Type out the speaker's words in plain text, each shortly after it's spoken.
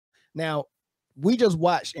Now, we just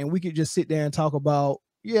watched and we could just sit there and talk about,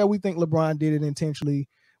 yeah, we think LeBron did it intentionally.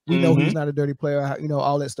 We know he's not a dirty player, you know,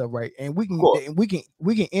 all that stuff, right? And we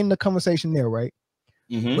can end the conversation there, right?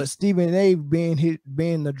 But Stephen A,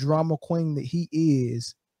 being the drama queen that he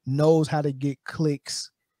is, knows how to get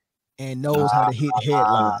clicks and knows how to hit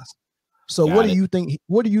headlines. So what do you think?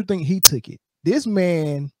 What do you think he took it? This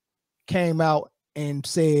man came out and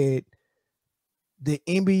said the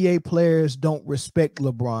NBA players don't respect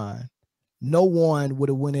LeBron. No one would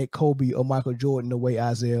have won at Kobe or Michael Jordan the way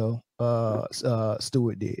Isaiah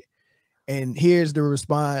Stewart did. And here's the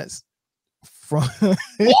response from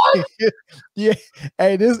yeah.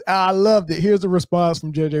 Hey, I loved it. Here's the response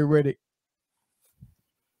from JJ Redick.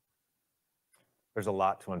 There's a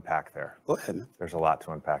lot to unpack there. Go ahead, man. There's a lot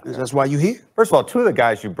to unpack there. That's why you're here. First of all, two of the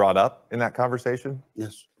guys you brought up in that conversation.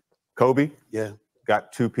 Yes. Kobe. Yeah.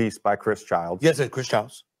 Got two-piece by Chris Childs. Yes, Chris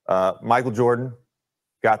Childs. Michael Jordan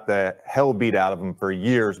got the hell beat out of him for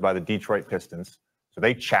years by the Detroit Pistons. So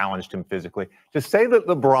they challenged him physically. To say that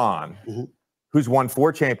LeBron, who's won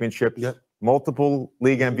 4 championships, multiple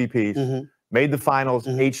league MVPs, made the finals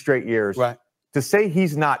 8 straight years, right? To say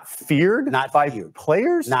he's not feared by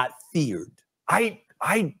players? Not feared. I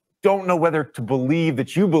don't know whether to believe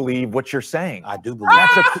that you believe what you're saying. I do believe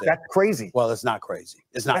that's crazy. Well, it's not crazy.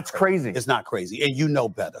 It's not. That's crazy. It's not crazy, and you know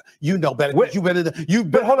better. You know better. When, you better. You.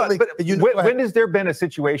 But hold on. But when has there been a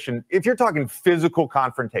situation? If you're talking physical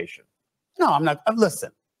confrontation, no, I'm not.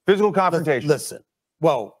 Listen. Physical confrontation. Listen.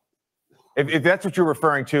 Well, if that's what you're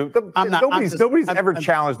referring to, nobody's ever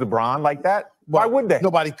challenged LeBron like that. Why would they?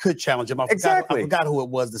 Nobody could challenge him. I forgot who it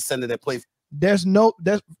was. The center that played. There's no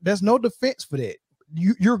defense for that.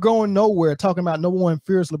 You're going nowhere talking about no one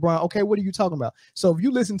fears LeBron. Okay, what are you talking about? So if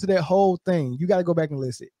you listen to that whole thing, you got to go back and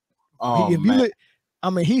listen.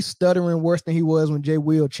 He's stuttering worse than he was when Jay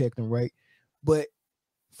Will checked him, right? But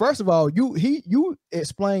first of all, you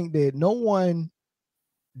explained that no one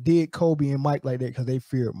did Kobe and Mike like that because they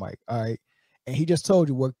feared Mike. All right, and he just told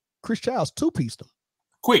you what Chris Childs two-pieced him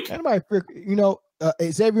quick. Anybody fear? You know,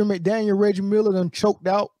 Xavier McDaniel, Reggie Miller, done choked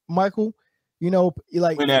out Michael. You know,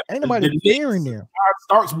 like ain't nobody fearing there.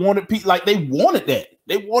 Starks wanted they wanted that.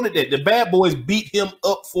 They wanted that. The bad boys beat him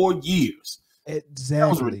up for years.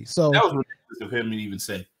 Exactly. That was ridiculous of him to even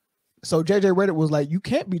say. So JJ Redick was like, you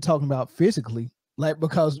can't be talking about physically, like,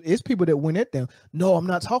 because it's people that went at them. No, I'm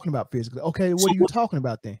not talking about physically. Okay, what are you talking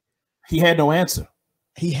about then? He had no answer.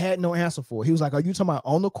 He had no answer for it. He was like, are you talking about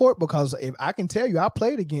on the court? Because if I can tell you, I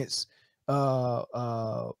played against LeBron.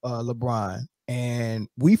 And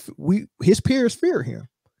his peers fear him.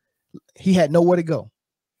 He had nowhere to go.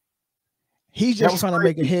 He's just trying to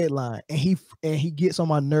make a headline, and he gets on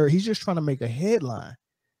my nerve. He's just trying to make a headline,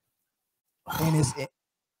 and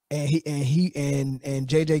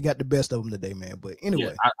JJ got the best of him today, man. But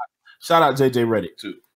anyway, shout out JJ Redick too.